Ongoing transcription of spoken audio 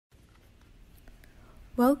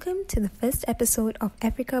Welcome to the first episode of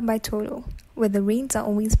Africa by Toto, where the rains are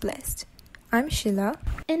always blessed. I'm Sheila.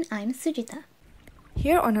 And I'm Sujita.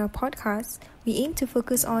 Here on our podcast, we aim to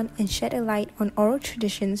focus on and shed a light on oral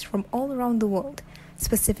traditions from all around the world,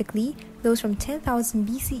 specifically those from 10,000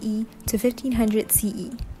 BCE to 1500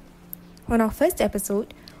 CE. On our first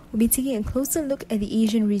episode, we'll be taking a closer look at the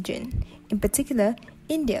Asian region, in particular,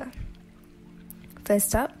 India.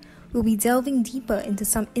 First up, we'll be delving deeper into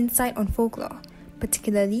some insight on folklore,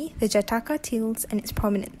 particularly the Jataka tales and its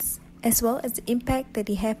prominence, as well as the impact that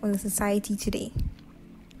they have on the society today.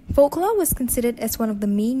 Folklore was considered as one of the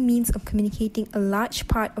main means of communicating a large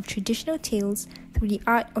part of traditional tales through the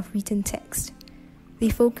art of written text. They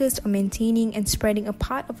focused on maintaining and spreading a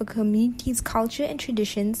part of a community's culture and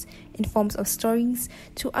traditions in forms of stories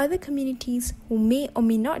to other communities who may or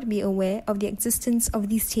may not be aware of the existence of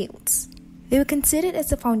these tales. They were considered as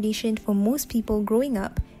the foundation for most people growing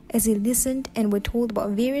up as they listened and were told about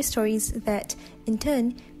various stories that, in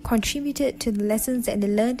turn, contributed to the lessons that they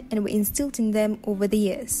learned and were instilled in them over the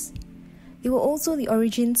years. They were also the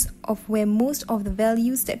origins of where most of the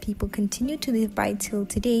values that people continue to live by till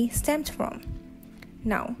today stemmed from.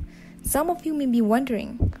 Now, some of you may be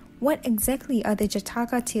wondering, what exactly are the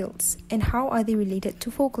Jataka tales and how are they related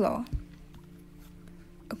to folklore?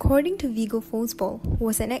 According to Viggo Fosbull, who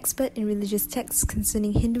was an expert in religious texts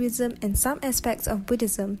concerning Hinduism and some aspects of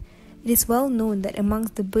Buddhism, it is well known that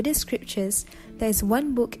amongst the Buddhist scriptures, there is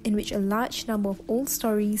one book in which a large number of old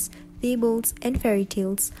stories, fables, and fairy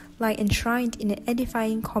tales lie enshrined in an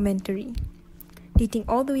edifying commentary. Dating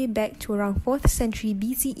all the way back to around 4th century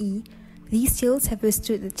BCE, these tales have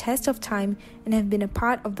withstood the test of time and have been a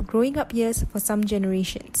part of the growing up years for some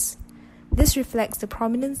generations. This reflects the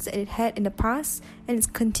prominence that it had in the past and its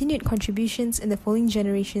continued contributions in the following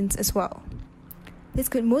generations as well. This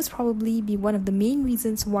could most probably be one of the main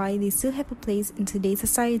reasons why they still have a place in today's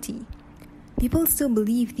society. People still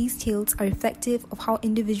believe these tales are reflective of how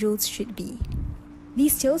individuals should be.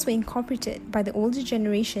 These tales were incorporated by the older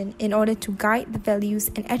generation in order to guide the values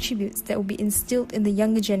and attributes that will be instilled in the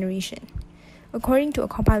younger generation. According to a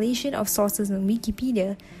compilation of sources on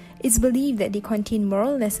Wikipedia, it's believed that they contain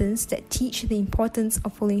moral lessons that teach the importance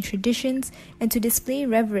of following traditions and to display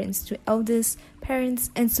reverence to elders,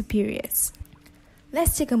 parents, and superiors.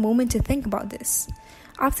 Let's take a moment to think about this.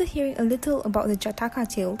 After hearing a little about the Jataka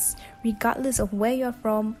tales, regardless of where you're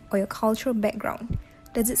from or your cultural background,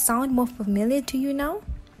 does it sound more familiar to you now?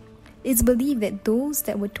 It's believed that those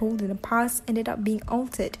that were told in the past ended up being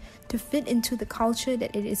altered to fit into the culture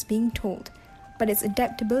that it is being told, but its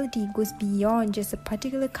adaptability goes beyond just a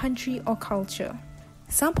particular country or culture.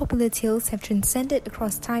 Some popular tales have transcended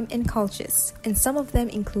across time and cultures, and some of them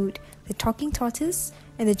include the talking tortoise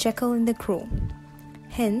and the jackal and the crow.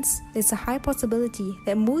 Hence, there's a high possibility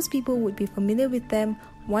that most people would be familiar with them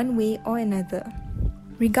one way or another.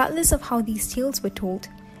 Regardless of how these tales were told,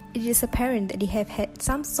 it is apparent that they have had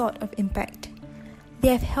some sort of impact. They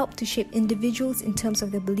have helped to shape individuals in terms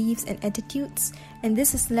of their beliefs and attitudes, and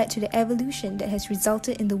this has led to the evolution that has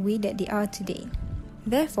resulted in the way that they are today.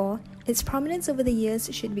 Therefore, its prominence over the years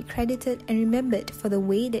should be credited and remembered for the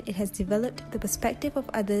way that it has developed the perspective of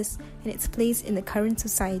others and its place in the current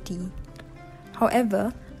society.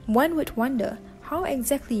 However, one would wonder how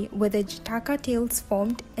exactly were the Jataka tales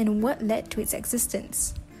formed and what led to its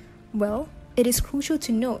existence? Well, it is crucial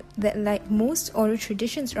to note that like most oral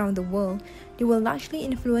traditions around the world, they were largely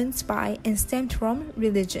influenced by and stemmed from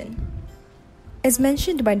religion. As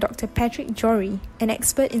mentioned by Dr. Patrick Jory, an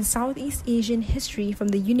expert in Southeast Asian history from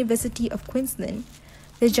the University of Queensland,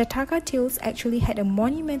 the Jataka tales actually had a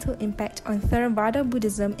monumental impact on Theravada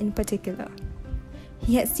Buddhism in particular.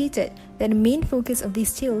 He had stated that the main focus of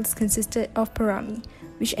these tales consisted of parami,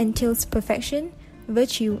 which entails perfection,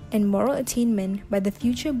 virtue, and moral attainment by the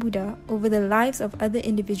future Buddha over the lives of other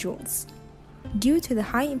individuals. Due to the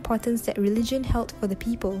high importance that religion held for the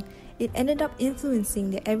people, it ended up influencing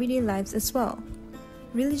their everyday lives as well.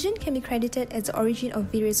 Religion can be credited as the origin of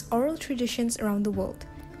various oral traditions around the world,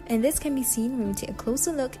 and this can be seen when we take a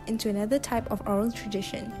closer look into another type of oral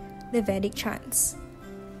tradition, the Vedic chants.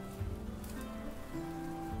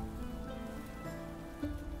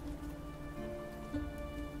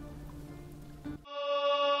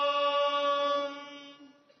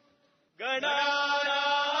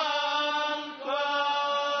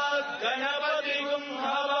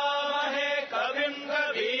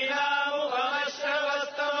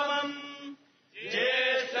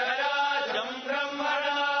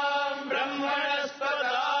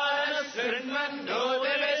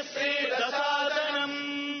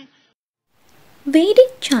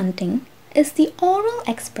 Vedic chanting is the oral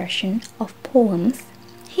expression of poems,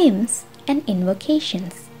 hymns, and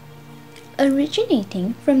invocations,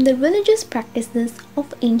 originating from the religious practices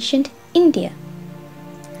of ancient India.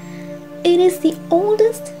 It is the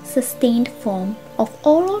oldest sustained form of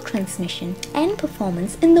oral transmission and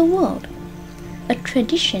performance in the world, a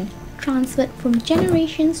tradition transferred from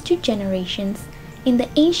generations to generations in the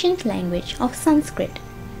ancient language of Sanskrit.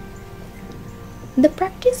 The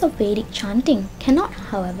practice of Vedic chanting cannot,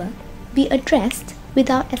 however, be addressed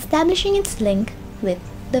without establishing its link with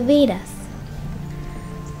the Vedas.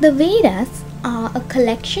 The Vedas are a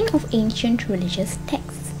collection of ancient religious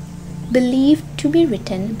texts believed to be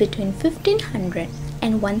written between 1500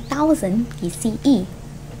 and 1000 BCE.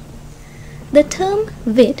 The term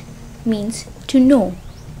Vid means to know,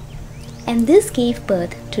 and this gave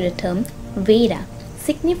birth to the term Veda,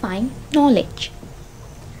 signifying knowledge.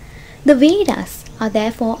 The Vedas are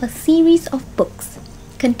therefore a series of books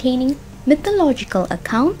containing mythological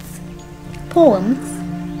accounts,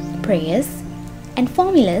 poems, prayers, and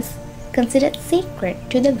formulas considered sacred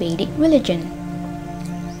to the Vedic religion.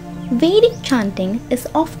 Vedic chanting is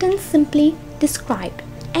often simply described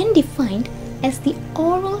and defined as the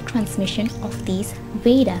oral transmission of these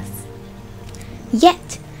Vedas.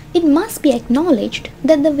 Yet, it must be acknowledged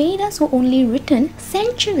that the Vedas were only written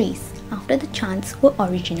centuries after the chants were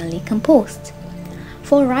originally composed,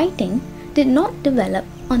 for writing did not develop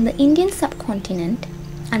on the Indian subcontinent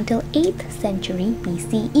until 8th century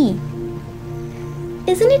BCE.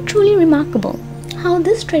 Isn't it truly remarkable how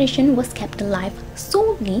this tradition was kept alive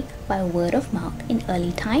solely by word of mouth in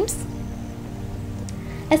early times?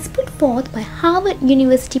 As put forth by Harvard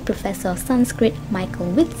University professor of Sanskrit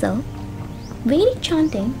Michael Witzel, Vedic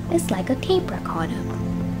chanting is like a tape recorder,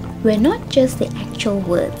 where not just the actual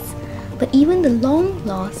words, but even the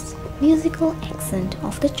long-lost musical accent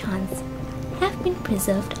of the chants have been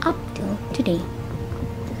preserved up till today.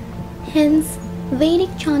 Hence, Vedic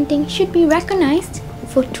chanting should be recognized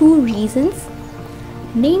for two reasons,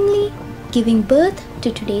 namely giving birth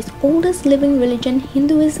to today's oldest living religion,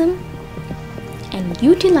 Hinduism, and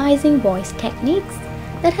utilizing voice techniques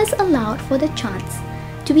that has allowed for the chants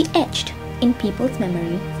to be etched in people's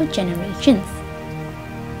memory for generations.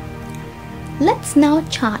 Let's now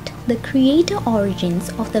chart the creator origins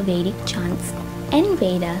of the Vedic chants and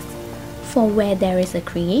Vedas, for where there is a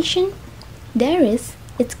creation, there is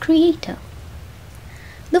its creator.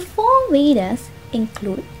 The four Vedas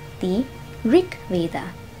include the Rig Veda,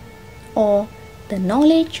 or the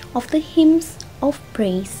knowledge of the hymns of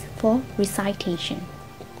praise for recitation,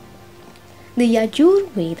 the Yajur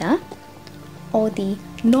Veda, or the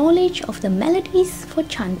knowledge of the melodies for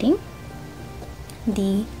chanting,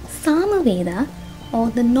 the Sama Veda, or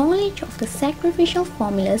the knowledge of the sacrificial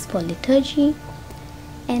formulas for liturgy,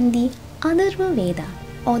 and the Atharva Veda,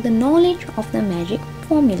 or the knowledge of the magic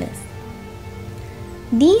formulas.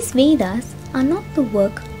 These Vedas are not the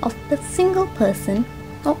work of a single person,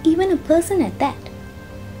 or even a person at that.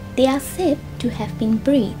 They are said to have been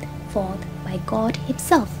breathed forth by God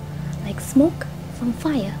Himself, like smoke from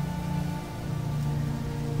fire.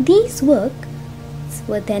 These works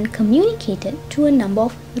were then communicated to a number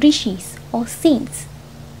of rishis or saints,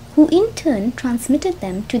 who in turn transmitted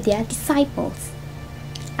them to their disciples.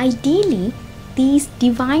 Ideally, these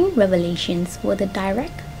divine revelations were the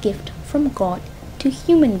direct gift from God to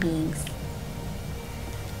human beings.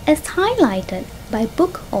 As highlighted by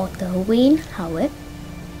book author Wayne Howard,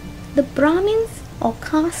 the Brahmins or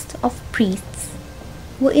caste of priests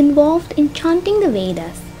were involved in chanting the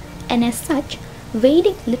Vedas, and as such,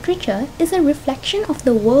 Vedic literature is a reflection of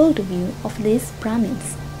the worldview of these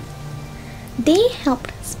Brahmins. They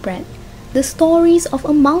helped spread the stories of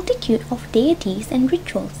a multitude of deities and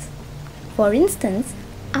rituals. For instance,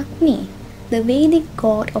 Agni, the Vedic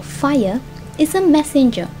god of fire, is a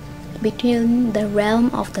messenger between the realm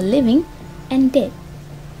of the living and dead.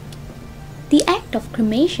 The act of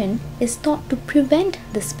cremation is thought to prevent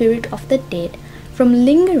the spirit of the dead from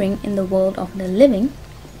lingering in the world of the living,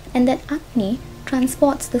 and that Agni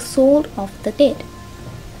transports the soul of the dead.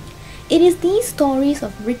 It is these stories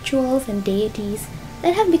of rituals and deities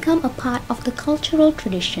that have become a part of the cultural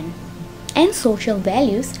tradition and social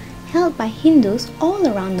values held by Hindus all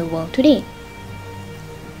around the world today.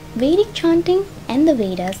 Vedic chanting and the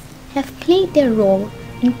Vedas have played their role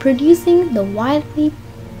in producing the widely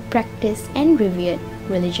practiced and revered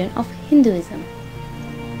religion of Hinduism.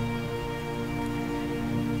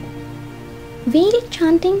 Vedic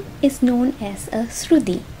chanting is known as a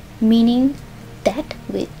Shruti, meaning that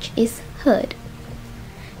which is heard.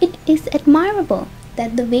 It is admirable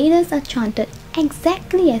that the Vedas are chanted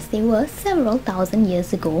exactly as they were several thousand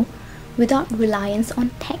years ago, without reliance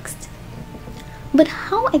on text. But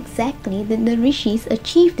how exactly did the rishis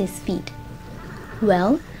achieve this feat?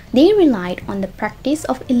 Well, they relied on the practice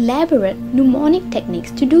of elaborate mnemonic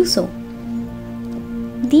techniques to do so.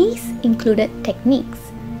 These included techniques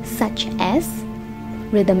such as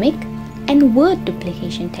rhythmic and word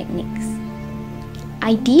duplication techniques.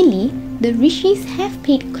 Ideally, the rishis have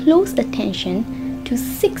paid close attention to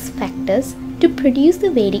 6 factors to produce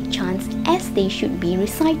the Vedic chants as they should be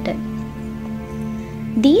recited.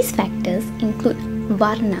 These factors include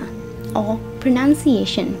varna or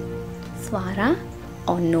pronunciation, swara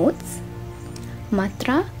or notes,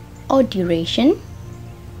 matra or duration,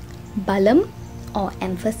 balam or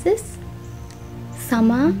emphasis,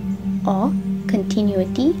 sama or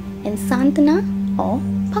continuity, and santana or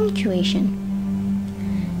punctuation.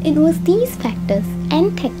 It was these factors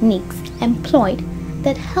and techniques employed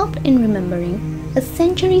that helped in remembering a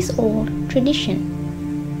centuries-old tradition.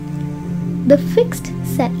 The fixed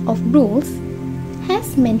set of rules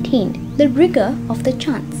has maintained the rigor of the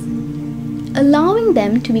chants, allowing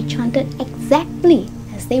them to be chanted exactly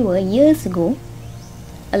as they were years ago,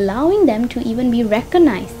 allowing them to even be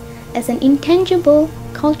recognized as an intangible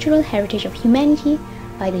cultural heritage of humanity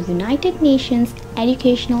by the United Nations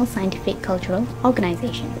Educational Scientific Cultural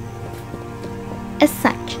Organization. As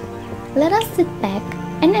such, let us sit back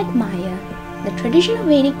and admire the tradition of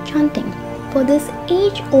Vedic chanting, for this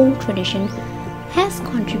age-old tradition has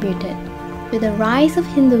contributed with the rise of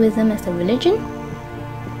Hinduism as a religion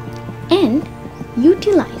and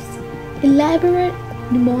utilize elaborate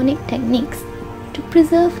mnemonic techniques to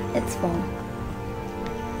preserve its form.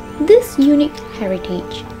 This unique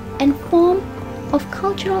heritage and form of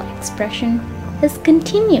cultural expression has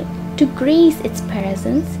continued to grace its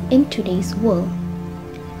presence in today's world,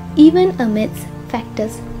 even amidst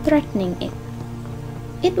factors threatening it.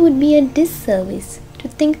 It would be a disservice to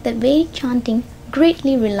think that Vedic chanting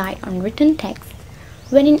greatly relied on written texts,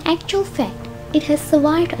 when in actual fact it has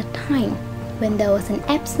survived a time when there was an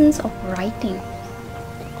absence of writing.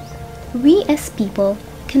 We as people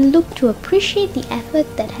can look to appreciate the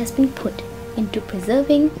effort that has been put into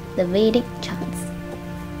preserving the Vedic chants.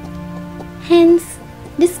 Hence,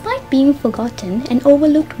 despite being forgotten and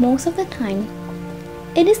overlooked most of the time,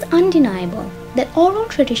 it is undeniable that oral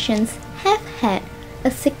traditions have had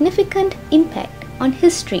a significant impact on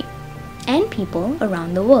history and people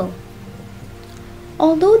around the world.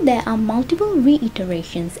 Although there are multiple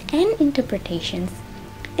reiterations and interpretations,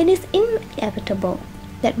 it is inevitable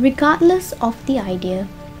that regardless of the idea,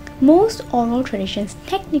 most oral traditions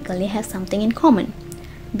technically have something in common,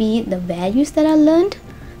 be it the values that are learned,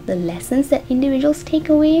 the lessons that individuals take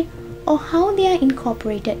away, or how they are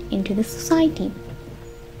incorporated into the society.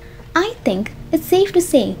 I think it's safe to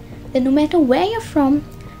say that no matter where you're from,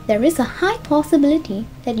 there is a high possibility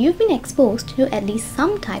that you've been exposed to at least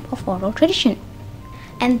some type of oral tradition.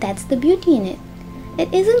 And that's the beauty in it.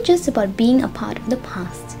 It isn't just about being a part of the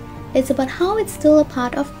past, it's about how it's still a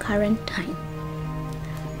part of current time.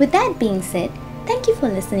 With that being said, thank you for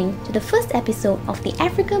listening to the first episode of the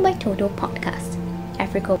Africa by Toto podcast,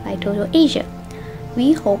 Africa by Toto Asia.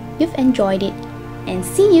 We hope you've enjoyed it and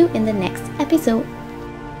see you in the next episode.